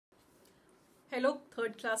Hello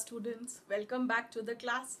third class students, welcome back to the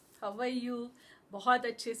class. How are you? बहुत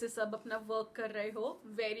अच्छे से सब अपना वर्क कर रहे हो.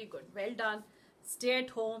 Very good, well done. Stay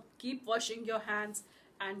at home, keep washing your hands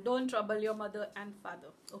and don't trouble your mother and father.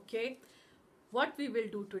 Okay, what we will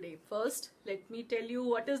do today, first let me tell you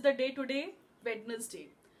what is the day today. Wednesday,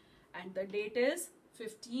 and the date is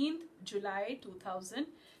 15th July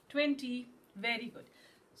 2020. Very good.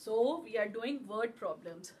 So we are doing word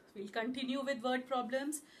problems. We'll continue with word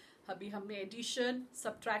problems. अभी हमने addition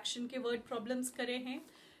subtraction के word problems करे हैं.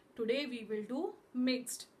 Today we will do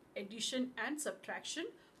mixed addition and subtraction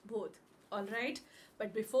both. Alright,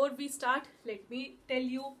 but before we start let me tell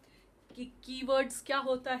you कि keywords क्या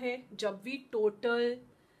होता है जब भी टोटल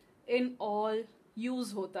इन ऑल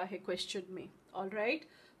यूज होता है क्वेश्चन में. ऑलराइट,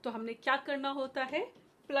 तो हमने क्या करना होता है?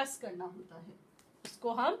 प्लस करना होता है,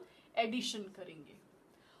 उसको हम एडिशन करेंगे.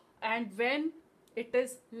 And when it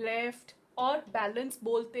is left और बैलेंस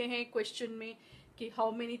बोलते हैं क्वेश्चन में कि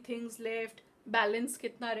how many things left, balance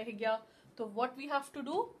कितना रह गया, तो what we have to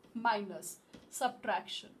do? Minus,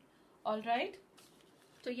 subtraction. Alright,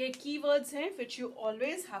 तो ये कीवर्ड्स हैं which you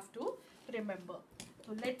always have to remember.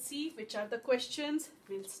 तो let's see which are the questions.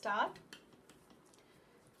 Will start.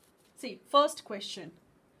 C first question.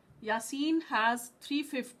 Yasin has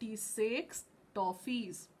 356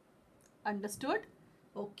 toffees. Understood?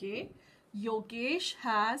 Okay. Yogesh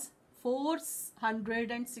has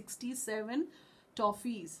 467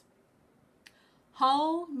 toffees. How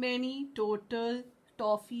many total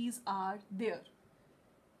toffees are there?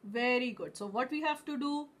 Very good. So what we have to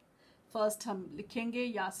do? First हम लिखेंगे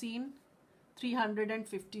Yasin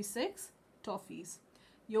 356 toffees.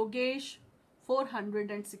 Yogesh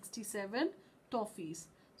 467 toffees.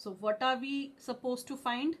 So what are we supposed to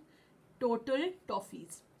find? Total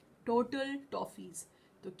toffees. Total toffees.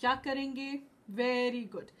 तो क्या करेंगे? Very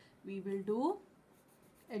good. We will do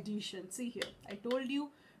addition. See here, I told you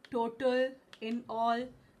total in all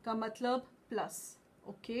का मतलब plus.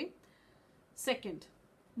 Okay. Second,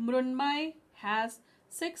 Mrunmay has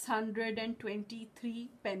 623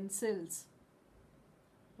 pencils.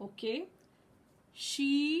 Okay.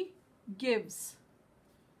 She gives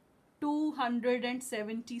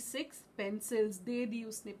 276 pencils. दे दी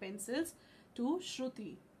उसने pencils to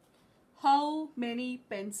Shruti. How many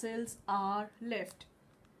pencils are left?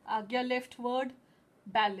 आ गया left word,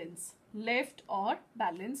 balance. Left or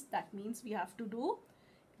balance, that means we have to do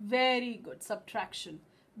very good subtraction.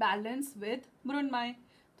 Balance with Mrunmay.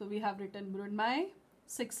 So we have written Mrunmay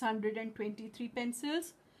 623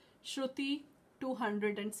 pencils, Shruti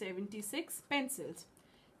 276 pencils.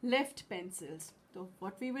 Left pencils. So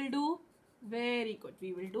what we will do? Very good.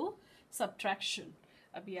 We will do subtraction.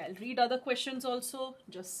 Abhi I'll read other questions also.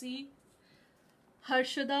 Just see.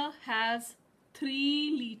 Harshada has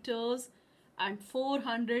 3 liters and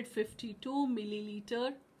 452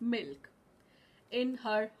 milliliter milk in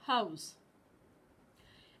her house,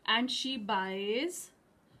 and she buys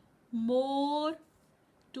more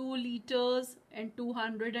 2 liters and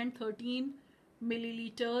 213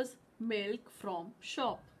 milliliters milk from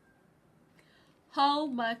shop. How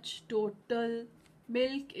much total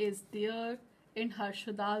milk is there in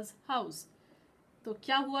Harshada's house? तो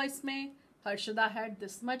क्या हुआ इसमें? Harshada had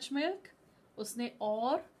this much milk, उसने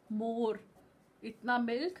और मोर इतना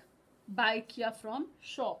milk bye किया from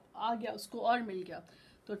shop. आ गया, उसको और मिल गया.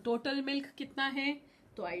 तो टोटल मिल्क कितना है?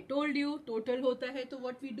 तो आई टोल्ड यू टोटल होता है तो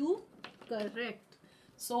what we do? Correct.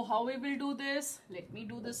 So how we will do this? Let me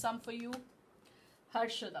do this some for you.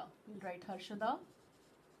 Harshada, will write Harshada.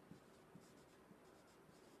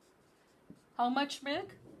 How much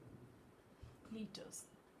milk? Liters.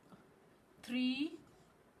 3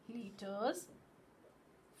 liters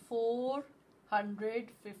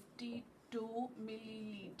 452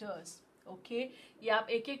 milliliters. Okay, ये आप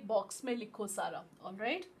एक एक बॉक्स में लिखो सारा. All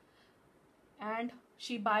right. And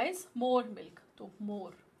she buys more milk. तो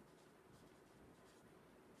more.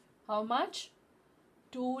 How much?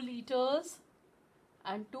 2 liters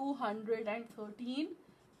and 213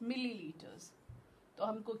 milliliters. तो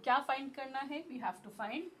हमको क्या फाइंड करना है? We have to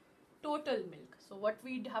find total milk. So what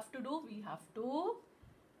we have to do? We have to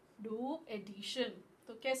do addition.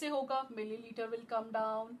 तो कैसे होगा? Milliliter will come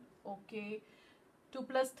down. Okay. 2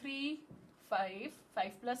 plus 3, 5.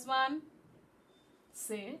 5 plus 1,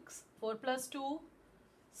 6. 4 plus 2,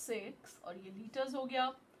 6. और ये liters हो गया.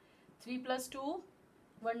 3 plus 2,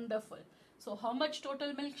 wonderful. So how much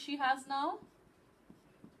total milk she has now?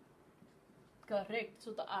 Correct. So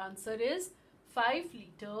the answer is 5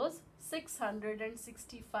 liters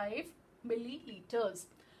 665 milliliters.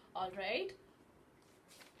 All right.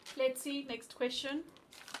 Let's see next question.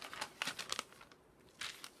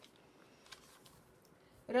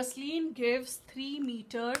 Rasleen gives 3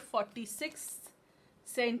 meter 46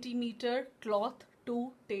 centimeter cloth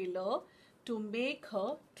to tailor to make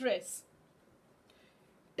her dress.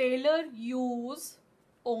 Tailor use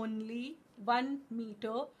only 1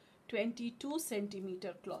 meter 22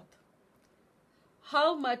 centimeter cloth.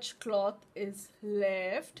 How much cloth is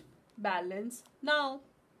left balance now?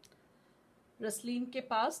 Rasleen के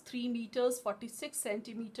पास 3 metres 46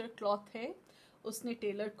 centimetre cloth है. उसने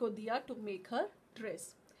Taylor को दिया to make her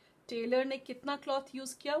dress. Taylor ने कितना cloth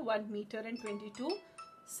use किया? 1 metre and 22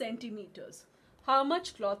 centimetres. How much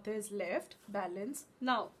cloth is left balance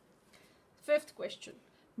now? Fifth question.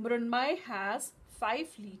 Mrunmay has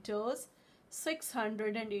 5 liters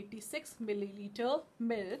 686 milliliter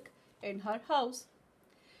milk in her house.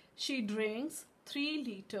 She drinks 3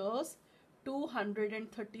 liters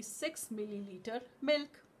 236 milliliter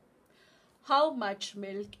milk. How much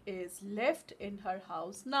milk is left in her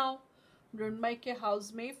house now? मृण्मय के house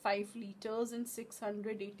में 5 liters and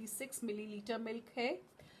 686 milliliter milk है.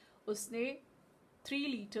 उसने 3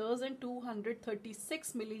 liters and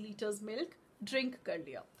 236 milliliters milk drink कर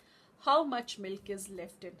लिया. How much milk is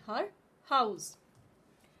left in her house?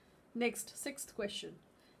 Next, sixth question.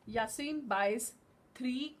 Yasin buys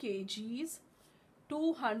 3 kgs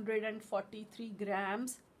 243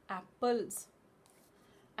 grams apples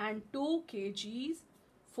and 2 kgs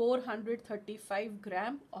 435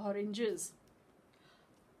 gram oranges.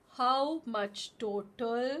 How much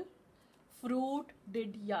total fruit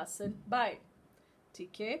did Yasin buy?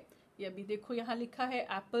 ठीक है, ये अभी देखो यहाँ लिखा है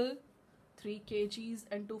Apple 3 kgs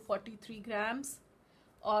and 243 grams,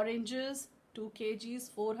 oranges 2 kgs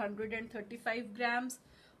 435 grams.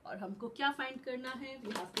 और हमको क्या फाइंड करना है?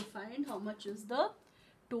 We have to find how much is the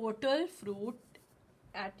total fruit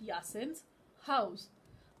eight यासिन्स house.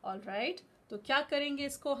 Alright, तो क्या करेंगे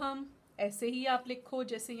इसको हम? ऐसे ही आप लिखो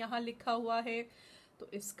जैसे यहाँ लिखा हुआ है. तो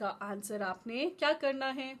इसका आंसर आपने क्या करना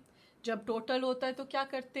है? जब टोटल होता है तो क्या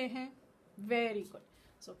करते हैं? Very good.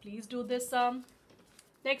 So please do this some.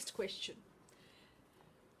 Next question.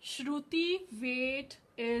 Shruti wait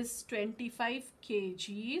is 25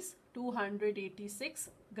 kgs 286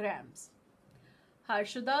 grams.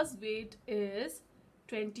 Harshada's weight is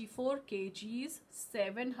 24 kgs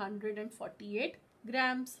 748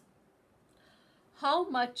 grams. How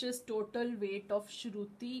much is total weight of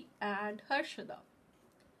Shruti and Harshada?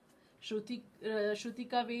 श्रुति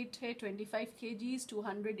का वेट है 25 kgs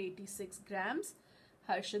 286 grams.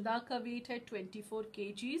 हर्षदा का wait है 24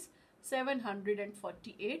 kgs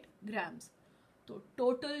 748 grams. तो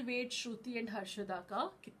total weight Shruti and Harshada का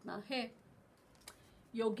कितना है?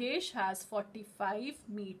 Yogesh has 45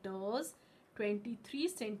 meters 23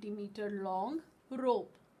 centimeter long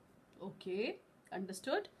rope. Okay,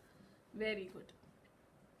 understood? Very good.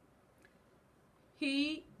 He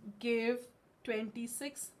gave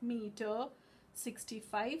 26 meter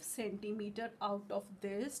 65 centimeter out of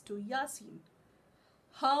this to Yasin.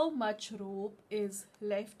 How much rope is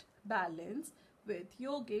left balance with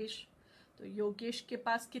Yogesh? तो योगेश के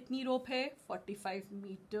पास कितनी रोप है? 45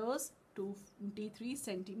 meters 23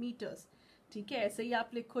 centimeters. ठीक है, ऐसे ही आप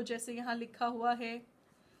लिखो जैसे यहाँ लिखा हुआ है.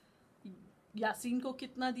 यासीन को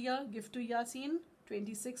कितना दिया? Gift to Yasin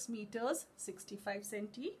 26 meters 65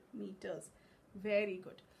 centimeters. Very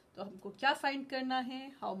good. तो हमको क्या फाइंड करना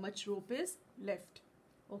है? How much rope is left.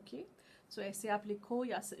 Okay, सो ऐसे आप लिखो.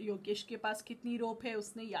 योगेश के पास कितनी रोप है?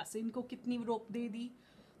 उसने यासीन को कितनी रोप दे दी?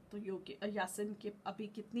 तो यासिन के अभी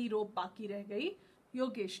कितनी रोप बाकी रह गई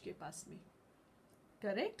योगेश के पास में?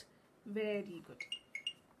 Correct. Very good.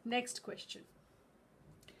 Next question.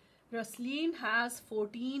 Rasleen has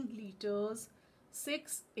 14 liters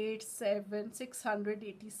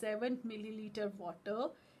 687 milliliter water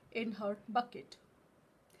in her bucket.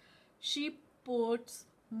 She puts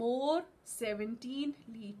more 17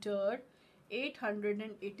 liter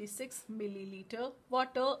 886 milliliter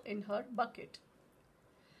water in her bucket.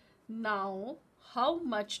 Now, how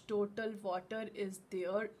much total water is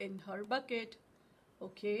there in her bucket?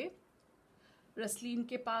 Okay. Rasleen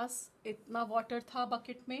के पास इतना water था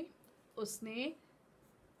bucket में. उसने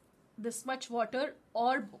this much water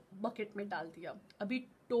और bucket में डाल दिया. अभी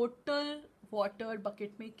टोटल वाटर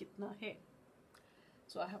बकेट में कितना है?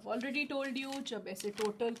 सो I have already told you, जब ऐसे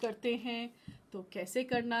टोटल करते हैं तो कैसे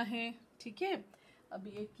करना है. ठीक है, अभी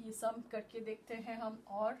एक ये सम करके देखते हैं हम.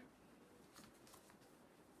 और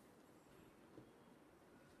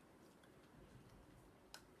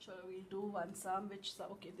so we'll do one sum which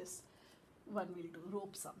sum? Okay, this one we'll do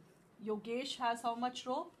rope sum. Yogesh has how much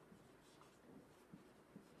rope?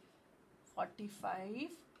 45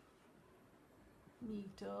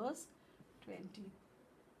 meters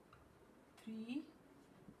 23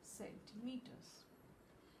 centimeters.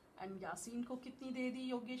 And Yasin को कितनी दे दी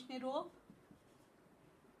योगेश ने रोप?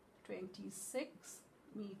 26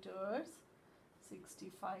 meters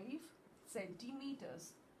 65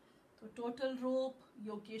 सेंटीमीटर्स। तो टोटल रोप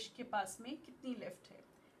योगेश के पास में कितनी लेफ्ट है?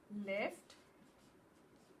 Left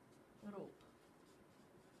rope.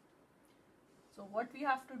 So what we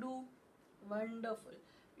have to do? Wonderful.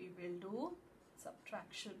 We will do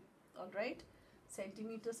subtraction. All right.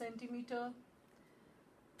 Centimeter, centimeter.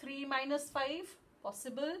 3 minus 5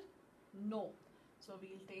 possible? No. So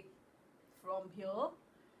we'll take from here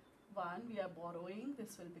 1. We are borrowing.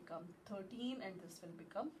 This will become 13 and this will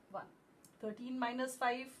become 1. 13 minus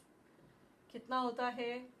 5 कितना होता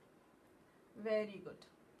है? Very good.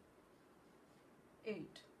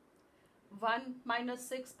 8. 1 minus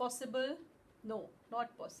 6 possible? No,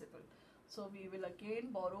 not possible. So we will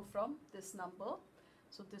again borrow from this number.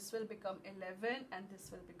 So this will become 11 and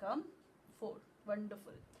this will become 4.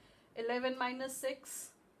 Wonderful. 11 minus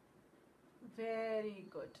 6? Very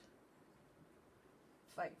good.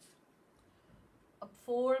 5. अब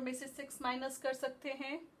 4 में से 6 minus कर सकते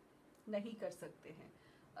हैं? नहीं कर सकते हैं.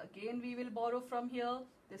 Again we will borrow from here.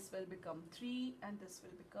 This will become 3 and this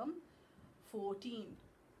will become 14.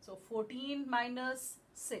 So 14 minus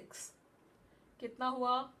 6 कितना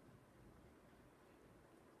हुआ?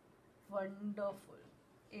 Wonderful.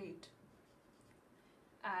 8.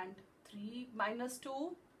 And 3 minus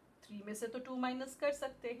 2? 3 में से तो 2 minus कर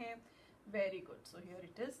सकते हैं. Very good. So here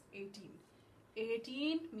it is 18.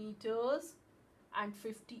 18 meters and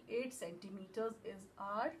 58 centimeters is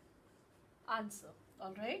our answer.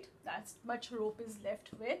 Alright. That's much rope is left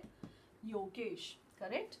with Yogesh.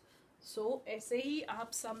 Correct? So ऐसे ही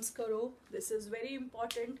आप सम्स करो. This is very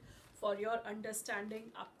important for your understanding.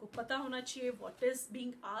 आपको पता होना चाहिए what is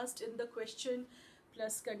being asked in the question.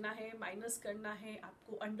 Plus करना है, minus करना है,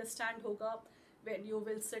 आपको understand होगा when you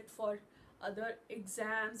will sit for other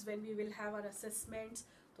exams, when we will have our assessments.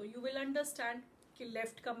 तो you will understand कि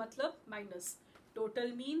left का मतलब minus,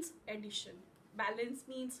 total means addition, balance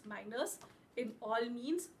means minus, in all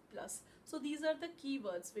means plus. So these are the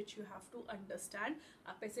keywords which you have to understand.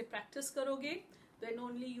 आप ऐसे practice करोगे then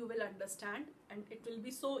only you will understand and it will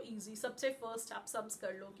be so easy. सबसे first आप sums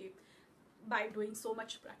कर लोगे by doing so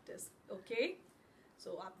much practice. Okay?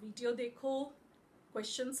 So आप video देखो,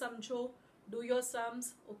 question समझो, do your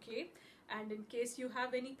sums. Okay? And in case you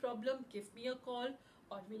have any problem, give me a call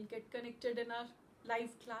or we'll get connected in our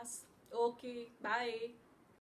live class. Okay, bye.